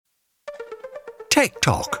Tech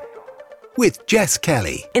Talk with Jess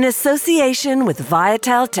Kelly. In association with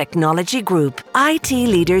Viatel Technology Group, IT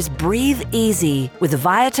leaders breathe easy with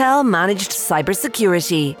Viatel Managed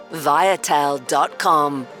Cybersecurity.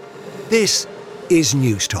 Viatel.com. This is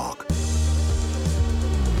News Talk.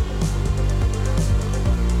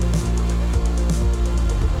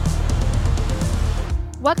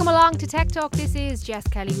 Welcome along to Tech Talk. This is Jess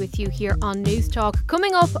Kelly with you here on News Talk.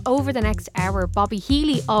 Coming up over the next hour, Bobby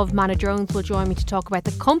Healy of Manna will join me to talk about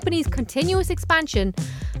the company's continuous expansion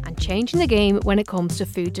and changing the game when it comes to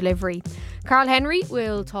food delivery. Carl Henry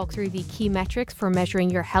will talk through the key metrics for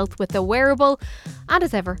measuring your health with a wearable. And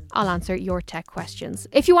as ever, I'll answer your tech questions.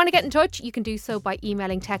 If you want to get in touch, you can do so by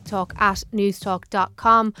emailing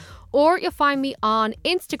techtalk@newstalk.com, or you'll find me on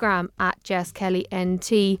Instagram at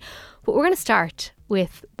JessKellyNT. But we're going to start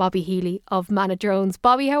with Bobby Healy of Manna Drones.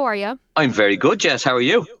 Bobby, how are you? I'm very good, Jess. How are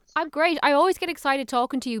you? I'm great. I always get excited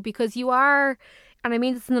talking to you because you are, and I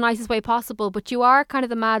mean this in the nicest way possible, but you are kind of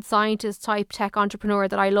the mad scientist type tech entrepreneur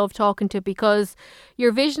that I love talking to, because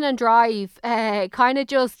your vision and drive kind of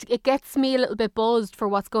just, it gets me a little bit buzzed for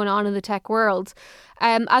what's going on in the tech world.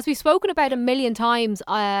 As we've spoken about a million times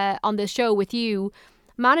on this show with you,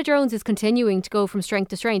 Manna Drones is continuing to go from strength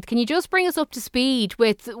to strength. Can you just bring us up to speed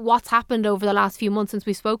with what's happened over the last few months since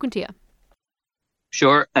we've spoken to you?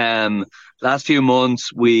 Sure. Last few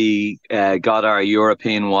months, we got our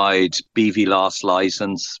European-wide BVLOS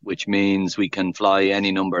license, which means we can fly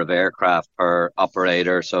any number of aircraft per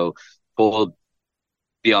operator. So full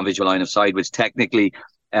beyond visual line of sight, which technically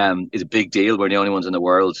is a big deal. We're the only ones in the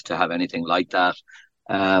world to have anything like that.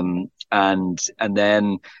 And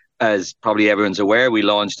then, as probably everyone's aware, we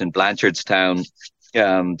launched in Blanchardstown,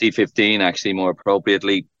 D15 actually more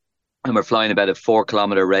appropriately, and we're flying about a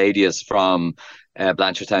 4-kilometre radius from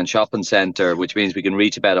Blanchardstown Shopping Centre, which means we can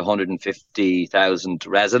reach about 150,000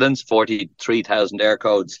 residents, 43,000 air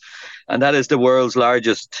codes, and that is the world's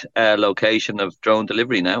largest location of drone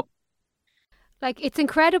delivery now. Like, it's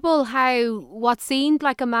incredible how what seemed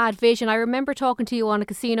like a mad vision. I remember talking to you on a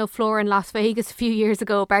casino floor in Las Vegas a few years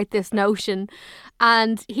ago about this notion,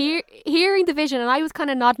 and hearing the vision, and I was kind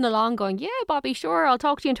of nodding along going, yeah, Bobby, sure, I'll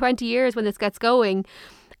talk to you in 20 years when this gets going.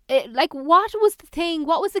 What was the thing?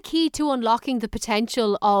 What was the key to unlocking the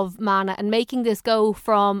potential of Manna and making this go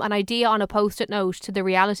from an idea on a post-it note to the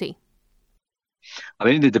reality? I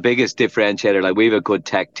mean, the biggest differentiator, like, we have a good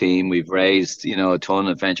tech team. We've raised, a ton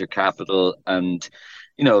of venture capital, and,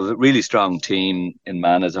 a really strong team in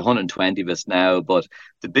Manna. There's 120 of us now. But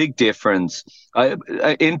the big difference,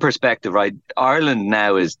 in perspective, right, Ireland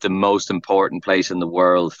now is the most important place in the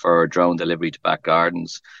world for drone delivery to back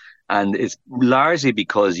gardens. And it's largely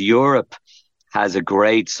because Europe has a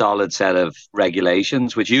great solid set of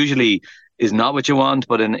regulations, which usually is not what you want,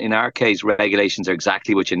 but in our case, regulations are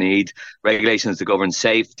exactly what you need. Regulations to govern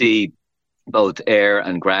safety, both air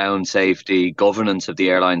and ground safety, governance of the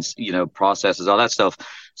airlines, processes, all that stuff.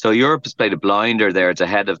 So Europe has played a blinder there. It's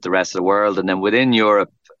ahead of the rest of the world. And then within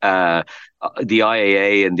Europe, the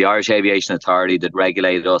IAA and the Irish Aviation Authority that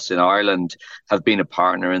regulate us in Ireland have been a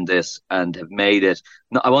partner in this and have made it,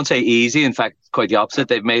 I won't say easy, in fact, quite the opposite.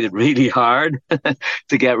 They've made it really hard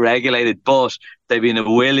to get regulated, but they've been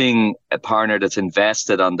a willing partner that's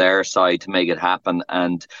invested on their side to make it happen.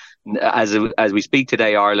 And as we speak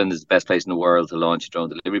today, Ireland is the best place in the world to launch a drone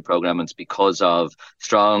delivery program. And it's because of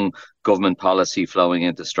strong government policy flowing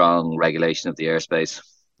into strong regulation of the airspace.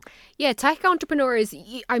 Yeah, tech entrepreneurs,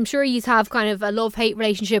 I'm sure you have kind of a love-hate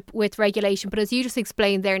relationship with regulation, but as you just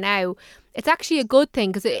explained there now, it's actually a good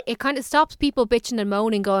thing, because it kind of stops people bitching and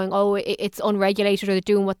moaning going, oh, it's unregulated, or they're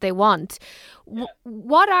doing what they want.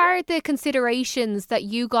 What are the considerations that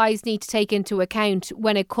you guys need to take into account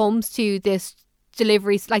when it comes to this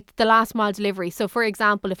deliveries, like the last mile delivery? So for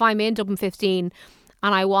example, if I'm in Dublin 15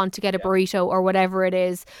 and I want to get a burrito or whatever it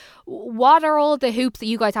is, what are all the hoops that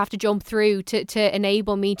you guys have to jump through to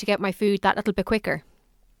enable me to get my food that little bit quicker?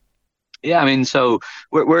 Yeah, I mean, so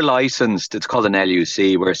we're licensed. It's called an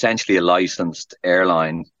LUC. We're essentially a licensed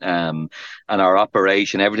airline, and our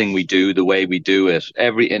operation, everything we do, the way we do it,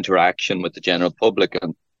 every interaction with the general public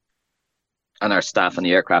and our staff on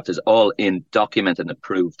the aircraft is all documented and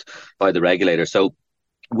approved by the regulator. So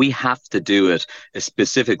we have to do it a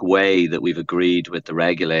specific way that we've agreed with the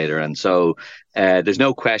regulator. And so there's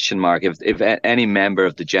no question mark. If any member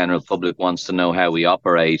of the general public wants to know how we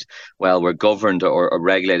operate, well, we're governed or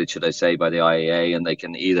regulated, should I say, by the IAA, and they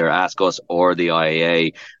can either ask us or the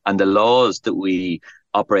IAA. And the laws that we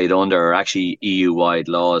operate under are actually EU-wide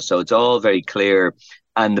laws. So it's all very clear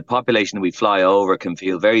And the population that we fly over can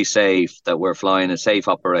feel very safe that we're flying a safe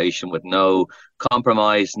operation with no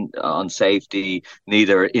compromise on safety,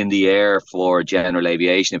 neither in the air for general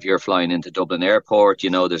aviation. If you're flying into Dublin Airport,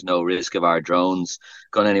 there's no risk of our drones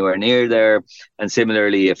going anywhere near there. And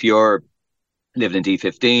similarly, if you're living in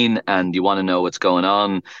D15 and you want to know what's going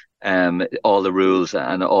on, all the rules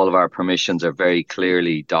and all of our permissions are very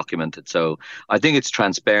clearly documented. So I think it's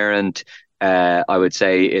transparent. I would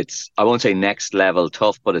say I won't say next level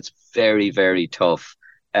tough, but it's very, very tough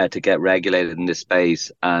to get regulated in this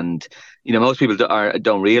space. And, most people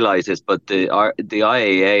don't realize this, but the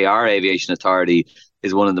IAA, our aviation authority,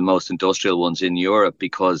 is one of the most industrial ones in Europe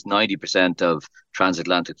because 90% of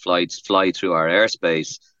transatlantic flights fly through our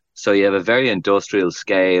airspace. So you have a very industrial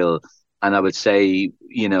scale. And I would say,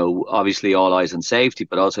 obviously all eyes on safety,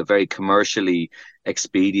 but also a very commercially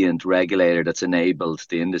expedient regulator that's enabled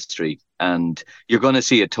the industry. And you're going to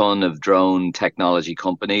see a ton of drone technology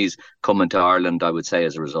companies coming to Ireland, I would say,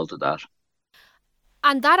 as a result of that.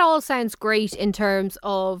 And that all sounds great in terms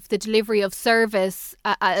of the delivery of service,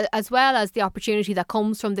 as well as the opportunity that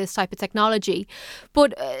comes from this type of technology.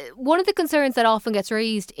 But one of the concerns that often gets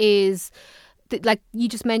raised is, like you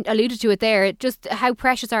just alluded to it there, just how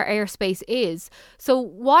precious our airspace is. So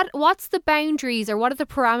what's the boundaries, or what are the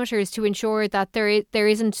parameters to ensure that there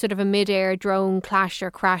isn't sort of a mid-air drone clash or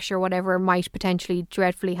crash or whatever might potentially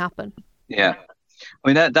dreadfully happen? Yeah,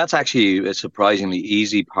 I mean that's actually a surprisingly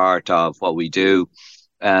easy part of what we do.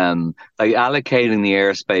 Like allocating the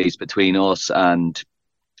airspace between us and,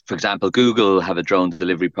 for example, Google have a drone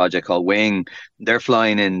delivery project called Wing. They're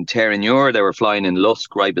flying in Terenure. They were flying in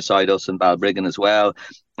Lusk right beside us in Balbriggan as well.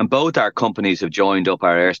 And both our companies have joined up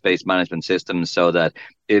our airspace management systems so that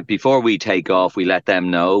before we take off, we let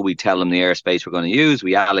them know. We tell them the airspace we're going to use.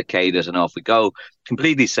 We allocate it and off we go.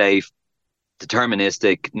 Completely safe,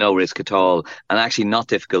 deterministic, no risk at all, and actually not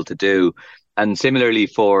difficult to do. And similarly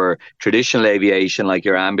for traditional aviation, like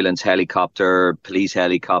your ambulance helicopter, police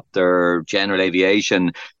helicopter, general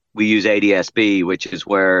aviation, we use ADS-B, which is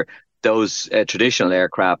where those traditional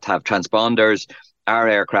aircraft have transponders. Our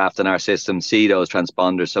aircraft and our system see those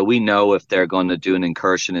transponders. So we know if they're going to do an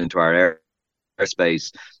incursion into our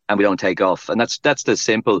airspace, and we don't take off. And that's the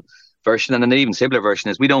simple version. And an even simpler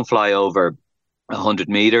version is we don't fly over 100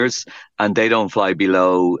 meters, and they don't fly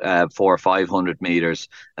below 400 or 500 meters.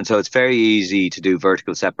 And so it's very easy to do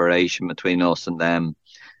vertical separation between us and them.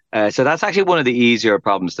 So that's actually one of the easier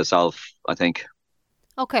problems to solve, I think.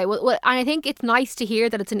 Okay, well, and I think it's nice to hear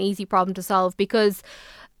that it's an easy problem to solve, because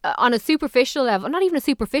on a superficial level, not even a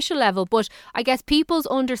superficial level, but I guess people's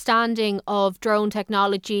understanding of drone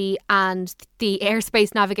technology and the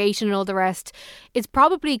airspace navigation and all the rest is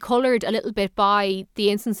probably coloured a little bit by the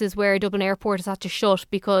instances where Dublin Airport has had to shut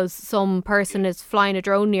because some person is flying a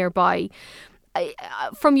drone nearby.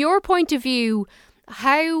 From your point of view,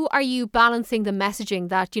 how are you balancing the messaging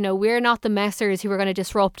that, we're not the messers who are going to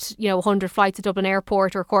disrupt, 100 flights at Dublin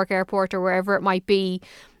Airport or Cork Airport or wherever it might be?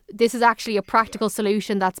 This is actually a practical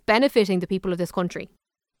solution that's benefiting the people of this country.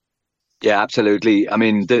 Yeah, absolutely. I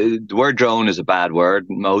mean, the word drone is a bad word,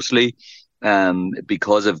 mostly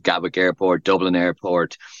because of Gatwick Airport, Dublin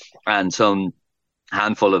Airport, and some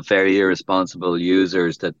handful of very irresponsible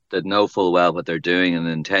users that know full well what they're doing and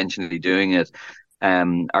intentionally doing it.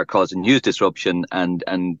 Are causing huge disruption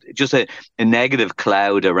and just a negative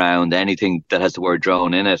cloud around anything that has the word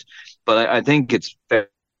drone in it. But I think it's fair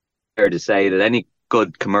to say that any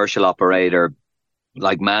good commercial operator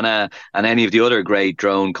like Manna and any of the other great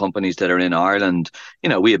drone companies that are in Ireland,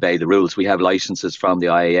 we obey the rules. We have licenses from the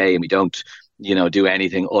IAA, and we don't, do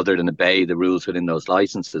anything other than obey the rules within those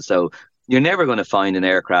licenses. So you're never going to find an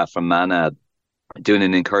aircraft from Manna doing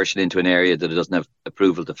an incursion into an area that it doesn't have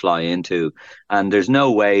approval to fly into. And there's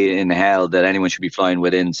no way in hell that anyone should be flying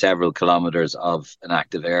within several kilometres of an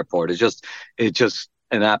active airport. It's just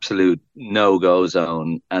an absolute no-go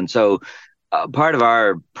zone. And so part of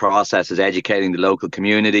our process is educating the local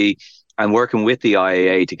community and working with the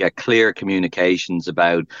IAA to get clear communications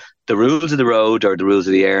about the rules of the road, or the rules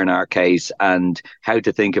of the air in our case, and how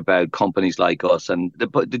to think about companies like us. And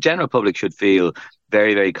the general public should feel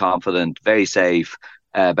very, very confident, very safe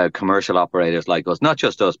about commercial operators like us. Not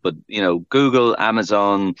just us, but, Google,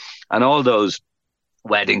 Amazon, and all those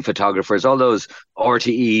wedding photographers, all those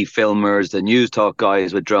RTE filmers, the news talk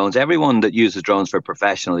guys with drones. Everyone that uses drones for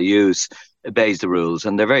professional use obeys the rules,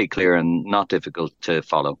 and they're very clear and not difficult to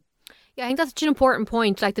follow. Yeah, I think that's such an important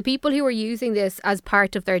point. Like, the people who are using this as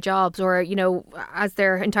part of their jobs, or, as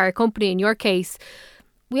their entire company in your case,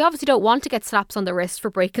 we obviously don't want to get slaps on the wrist for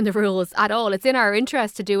breaking the rules at all. It's in our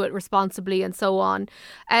interest to do it responsibly and so on.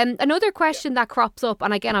 Another question that crops up,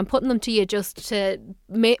 and again, I'm putting them to you just to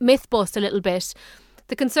myth bust a little bit.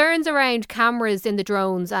 The concerns around cameras in the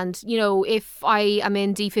drones, and, you know, if I am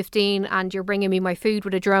in D15 and you're bringing me my food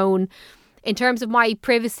with a drone, in terms of my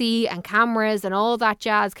privacy and cameras and all that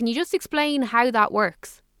jazz, can you just explain how that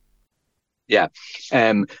works? Yeah,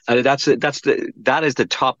 and that is the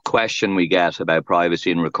top question we get about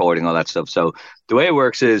privacy and recording, all that stuff. So the way it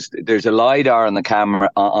works is there's a LiDAR on the camera,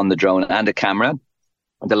 on the drone, and a camera.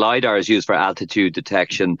 The LiDAR is used for altitude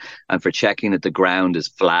detection and for checking that the ground is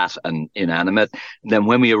flat and inanimate. And then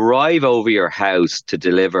when we arrive over your house to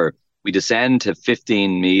deliver, we descend to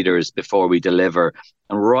 15 meters before we deliver.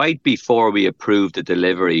 And right before we approve the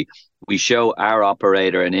delivery, we show our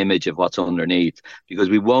operator an image of what's underneath, because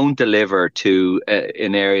we won't deliver to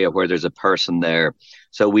an area where there's a person there.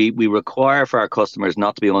 So we require for our customers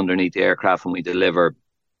not to be underneath the aircraft when we deliver,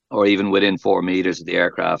 or even within 4 meters of the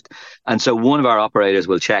aircraft. And so one of our operators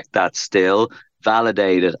will check that still,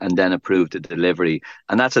 validate it, and then approve the delivery.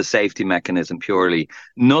 And that's a safety mechanism purely.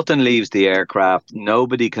 Nothing leaves the aircraft.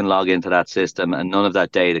 Nobody can log into that system, and none of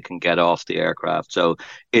that data can get off the aircraft. So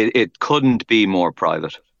it couldn't be more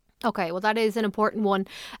private. Okay, well, that is an important one.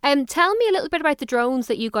 Tell me a little bit about the drones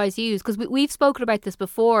that you guys use, because we've spoken about this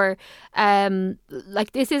before.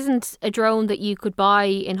 Like, this isn't a drone that you could buy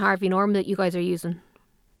in Harvey Norman that you guys are using.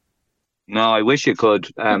 No, I wish you could.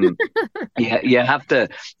 You have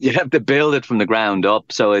to build it from the ground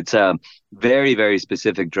up. So it's a very, very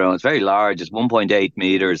specific drone. It's very large. It's 1.8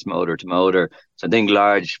 meters motor to motor. So I think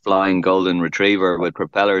large flying golden retriever with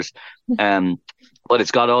propellers. But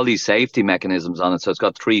it's got all these safety mechanisms on it. So it's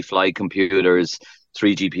got 3 flight computers,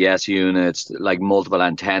 3 GPS units, like multiple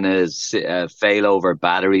antennas, failover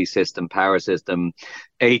battery system, power system,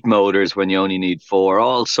 8 motors when you only need 4,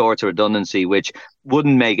 all sorts of redundancy, which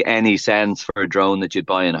wouldn't make any sense for a drone that you'd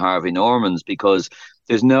buy in Harvey Norman's, because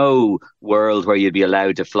there's no world where you'd be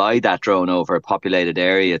allowed to fly that drone over a populated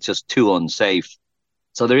area. It's just too unsafe.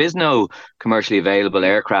 So there is no commercially available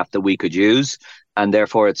aircraft that we could use. And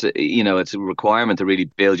therefore, it's a requirement to really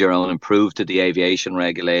build your own and prove to the aviation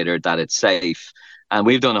regulator that it's safe. And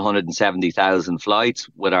we've done 170,000 flights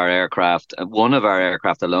with our aircraft. One of our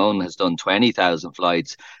aircraft alone has done 20,000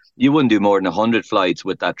 flights. You wouldn't do more than 100 flights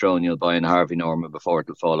with that drone you'll buy in Harvey Norman before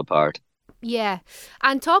it'll fall apart. Yeah.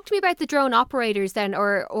 And talk to me about the drone operators then,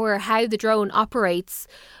 or how the drone operates.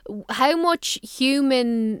 How much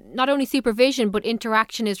human, not only supervision, but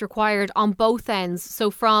interaction is required on both ends?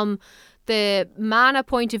 So from the Manna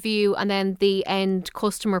point of view and then the end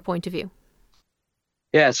customer point of view.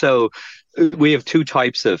 Yeah, so we have 2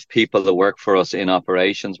 types of people that work for us in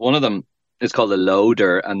operations. One of them is called a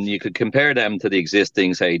loader, and you could compare them to the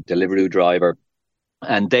existing, say, Deliveroo driver.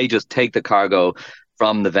 And they just take the cargo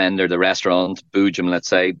from the vendor, the restaurant, Boojum, let's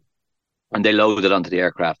say, and they load it onto the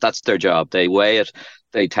aircraft. That's their job. They weigh it,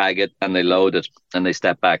 they tag it, and they load it, and they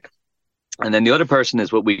step back. And then the other person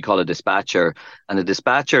is what we call a dispatcher. And the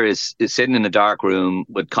dispatcher is sitting in a dark room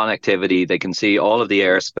with connectivity. They can see all of the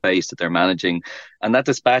airspace that they're managing. And that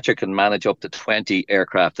dispatcher can manage up to 20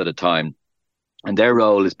 aircraft at a time. And their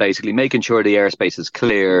role is basically making sure the airspace is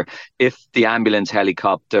clear. If the ambulance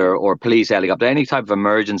helicopter or police helicopter, any type of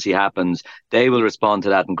emergency happens, they will respond to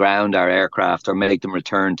that and ground our aircraft or make them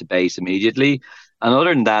return to base immediately. And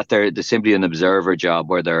other than that, they're simply an observer job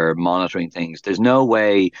where they're monitoring things. There's no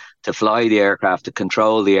way to fly the aircraft, to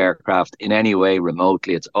control the aircraft in any way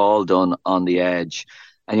remotely. It's all done on the edge.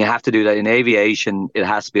 And you have to do that in aviation. It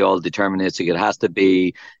has to be all deterministic. It has to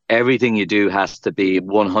be, everything you do has to be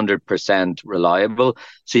 100% reliable.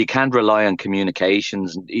 So you can't rely on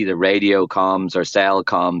communications, either radio comms or cell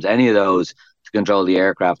comms, any of those, to control the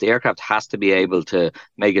aircraft. The aircraft has to be able to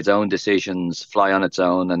make its own decisions, fly on its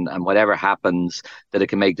own, and whatever happens, that it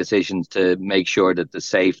can make decisions to make sure that the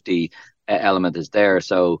safety element is there.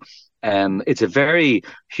 So it's a very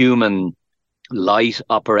human light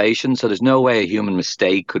operation, so there's no way a human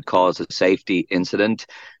mistake could cause a safety incident.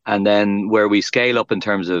 And then where we scale up in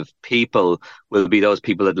terms of people will be those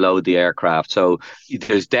people that load the aircraft. So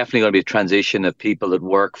there's definitely going to be a transition of people that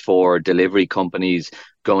work for delivery companies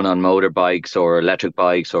going on motorbikes or electric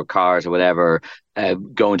bikes or cars or whatever,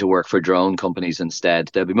 going to work for drone companies instead.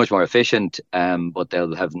 They'll be much more efficient, but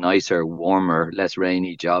they'll have nicer, warmer, less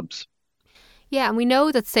rainy jobs. Yeah, and we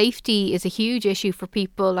know that safety is a huge issue for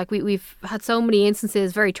people. Like we've had so many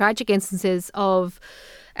instances, very tragic instances of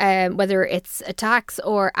whether it's attacks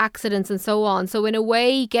or accidents and so on. So in a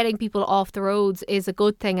way, getting people off the roads is a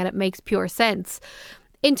good thing and it makes pure sense.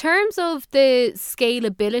 In terms of the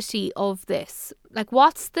scalability of this, like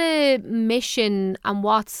what's the mission and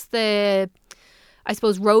what's the, I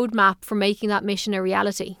suppose, roadmap for making that mission a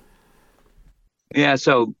reality? Yeah,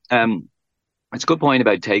 so it's a good point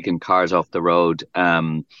about taking cars off the road.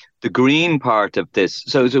 The green part of this,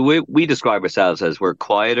 so we describe ourselves as we're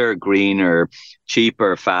quieter, greener,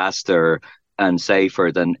 cheaper, faster, and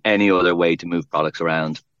safer than any other way to move products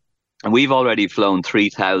around. And we've already flown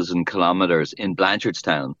 3,000 kilometers in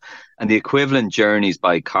Blanchardstown, and the equivalent journeys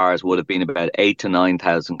by cars would have been about 8 to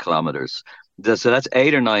 9,000 kilometers. So that's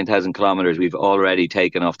 8 or 9,000 kilometers we've already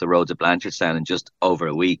taken off the roads of Blanchardstown in just over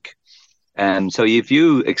a week. So if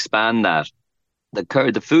you expand that,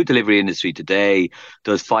 the food delivery industry today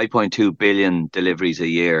does 5.2 billion deliveries a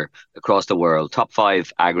year across the world, top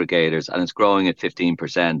five aggregators, and it's growing at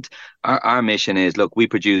 15%. Our mission is, look, we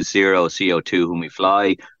produce zero CO2 when we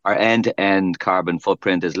fly. Our end-to-end carbon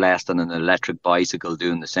footprint is less than an electric bicycle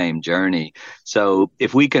doing the same journey. So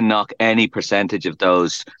if we can knock any percentage of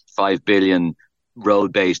those 5 billion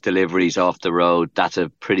road-based deliveries off the road, that's a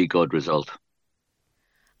pretty good result.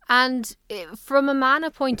 And from a Manna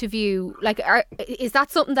point of view, like, is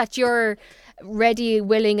that something that you're ready,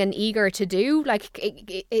 willing and eager to do? Like,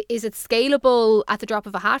 is it scalable at the drop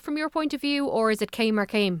of a hat from your point of view, or is it came or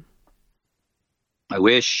came? I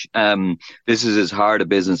wish. This is as hard a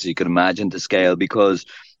business as you could imagine to scale, because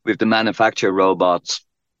we have to manufacture robots,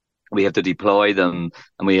 we have to deploy them,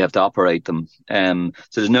 and we have to operate them.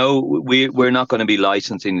 So we're not going to be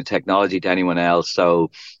licensing the technology to anyone else.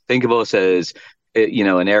 So think of us as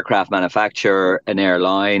an aircraft manufacturer, an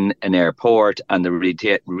airline, an airport, and the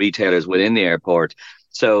retailers within the airport.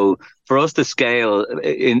 So for us to scale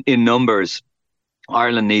in numbers,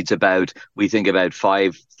 Ireland needs about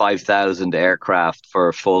 5,000 aircraft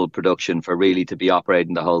for full production for really to be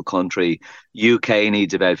operating the whole country. UK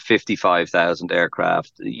needs about 55,000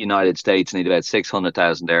 aircraft. The United States need about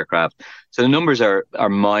 600,000 aircraft. So the numbers are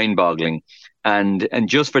mind-boggling. And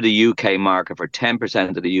just for the UK market, for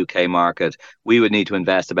 10% of the UK market, we would need to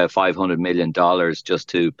invest about $500 million just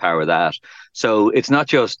to power that. So it's not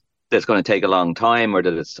just that it's going to take a long time or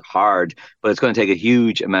that it's hard, but it's going to take a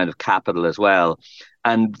huge amount of capital as well.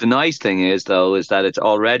 And the nice thing is, though, is that it's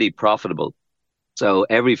already profitable. So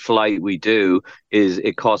every flight we do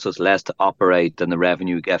it costs us less to operate than the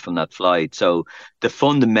revenue we get from that flight. So the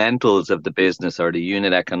fundamentals of the business or the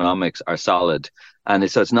unit economics are solid. And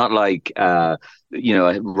so it's not like,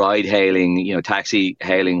 ride hailing, taxi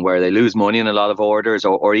hailing, where they lose money in a lot of orders,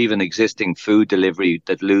 or even existing food delivery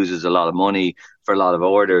that loses a lot of money for a lot of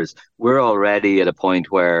orders. We're already at a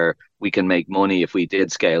point where we can make money if we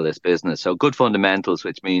did scale this business. So good fundamentals,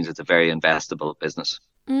 which means it's a very investable business.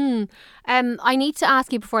 I need to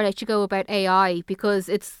ask you before I let you go about AI, because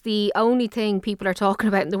it's the only thing people are talking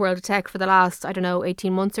about in the world of tech for the last,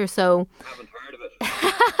 18 months or so. I haven't heard of it.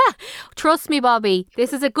 Trust me, Bobby,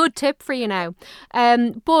 this is a good tip for you now.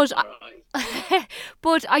 But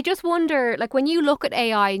I just wonder, like, when you look at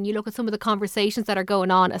AI and you look at some of the conversations that are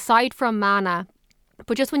going on, aside from Manna,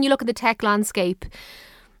 but just when you look at the tech landscape,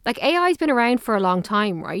 like, AI's been around for a long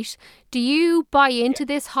time, right? Do you buy into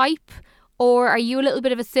this hype? Or are you a little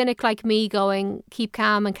bit of a cynic like me, going, keep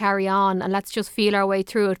calm and carry on, and let's just feel our way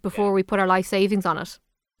through it before we put our life savings on it?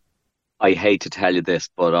 I hate to tell you this,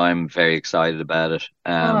 but I'm very excited about it.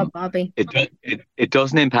 Bobby. It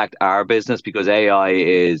doesn't impact our business because AI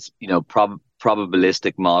is,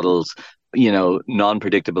 probabilistic models,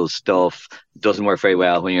 non-predictable stuff. Doesn't work very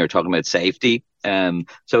well when you're talking about safety.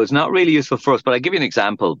 So it's not really useful for us. But I'll give you an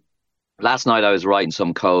example. Last night I was writing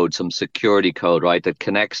some security code, right, that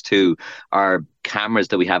connects to our cameras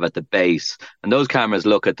that we have at the base. And those cameras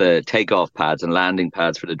look at the takeoff pads and landing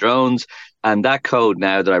pads for the drones. And that code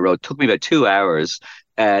now that I wrote took me about 2 hours,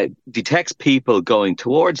 detects people going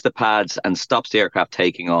towards the pads and stops the aircraft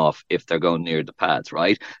taking off if they're going near the pads,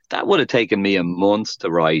 right? That would have taken me a month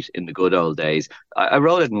to write in the good old days. I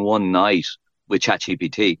wrote it in one night with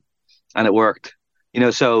ChatGPT and it worked.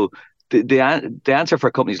 So the answer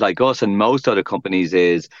for companies like us and most other companies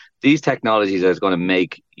is these technologies are going to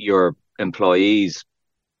make your employees,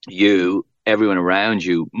 everyone around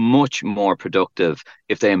you, much more productive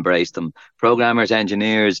if they embrace them. Programmers,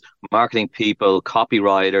 engineers, marketing people,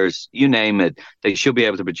 copywriters, you name it, they should be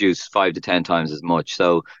able to produce 5 to 10 times as much.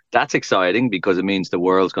 So that's exciting because it means the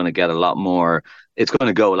world's going to get a lot more, it's going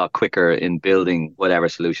to go a lot quicker in building whatever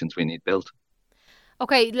solutions we need built.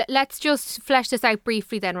 Okay, let's just flesh this out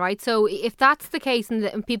briefly then, right? So if that's the case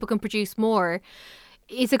and people can produce more,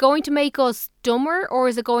 is it going to make us dumber, or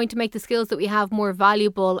is it going to make the skills that we have more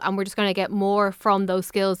valuable and we're just going to get more from those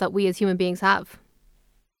skills that we as human beings have?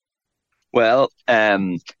 Well,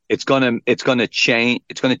 it's gonna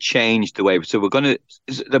change the way. So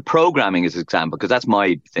the programming is an example because that's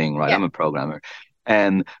my thing, right? Yeah. I'm a programmer,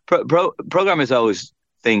 and programmers always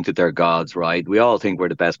think that they're gods, right? We all think we're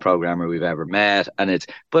the best programmer we've ever met,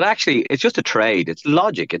 but actually it's just a trade. It's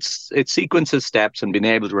logic. It's sequences, steps, and being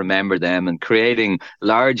able to remember them and creating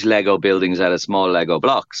large Lego buildings out of small Lego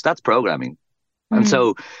blocks. That's programming. And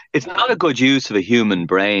so it's not a good use of a human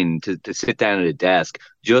brain to sit down at a desk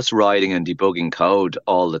just writing and debugging code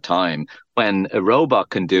all the time when a robot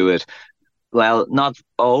can do it. Well, not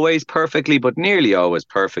always perfectly, but nearly always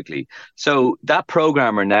perfectly. So that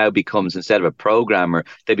programmer now becomes, instead of a programmer,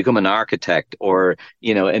 they become an architect or,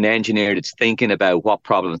 an engineer that's thinking about what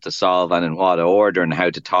problems to solve and in what order and how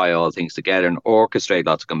to tie all things together and orchestrate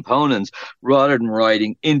lots of components rather than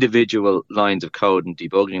writing individual lines of code and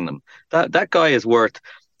debugging them. That guy is worth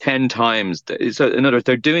 10 times. So in other words,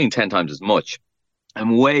 they're doing 10 times as much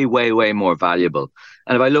and way, way, way more valuable.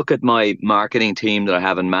 And if I look at my marketing team that I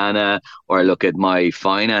have in Manna, or I look at my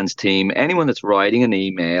finance team, anyone that's writing an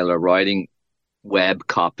email or writing web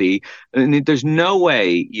copy, there's no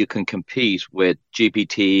way you can compete with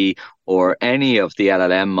GPT or any of the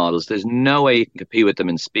LLM models. There's no way you can compete with them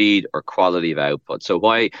in speed or quality of output. So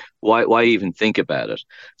why even think about it?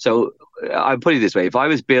 So I'll put it this way: if I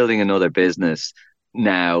was building another business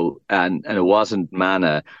now and it wasn't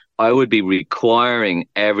Manna, I would be requiring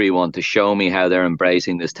everyone to show me how they're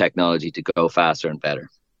embracing this technology to go faster and better.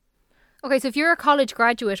 Okay, so if you're a college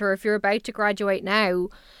graduate or if you're about to graduate now,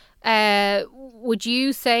 would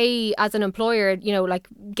you say as an employer,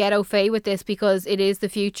 get au fait with this because it is the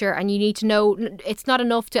future and you need to know it's not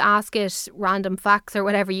enough to ask it random facts or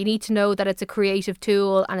whatever. You need to know that it's a creative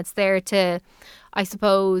tool and it's there to, I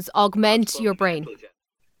suppose, augment your brain.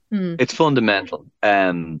 It's fundamental.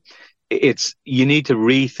 You need to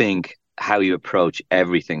rethink how you approach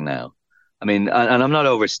everything now. I mean, and I'm not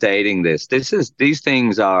overstating this. These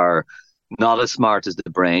things are not as smart as the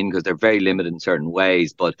brain because they're very limited in certain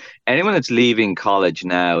ways. But anyone that's leaving college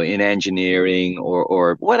now in engineering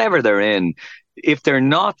or whatever they're in, if they're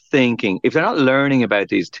not learning about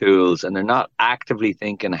these tools and they're not actively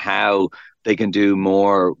thinking how they can do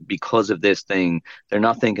more because of this thing, they're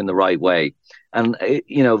not thinking the right way. And,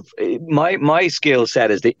 my skill set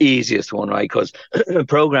is the easiest one, right? Because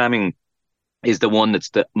programming is the one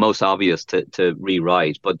that's the most obvious to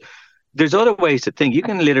rewrite. But there's other ways to think. You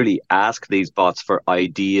can literally ask these bots for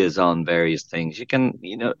ideas on various things. You can,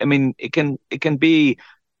 it can be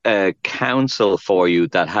a counsel for you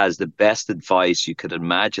that has the best advice you could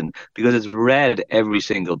imagine because it's read every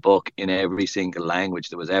single book in every single language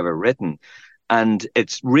that was ever written. And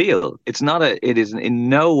it's real. It is in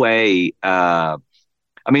no way, you're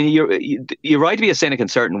right to be a cynic in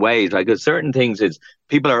certain ways, right? Because certain things is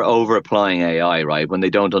people are over applying AI, right? When they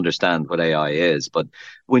don't understand what AI is. But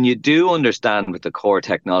when you do understand what the core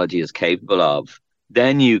technology is capable of,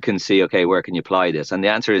 then you can see, okay, where can you apply this? And the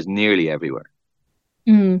answer is nearly everywhere.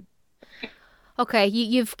 Okay,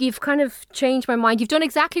 you've kind of changed my mind. You've done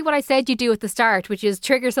exactly what I said you do at the start, which is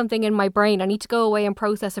trigger something in my brain. I need to go away and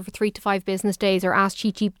process it for 3 to 5 business days or ask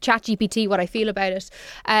ChatGPT what I feel about it.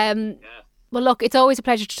 Well, look, it's always a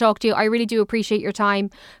pleasure to talk to you. I really do appreciate your time.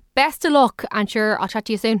 Best of luck, and sure, I'll chat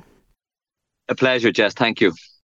to you soon. A pleasure, Jess. Thank you.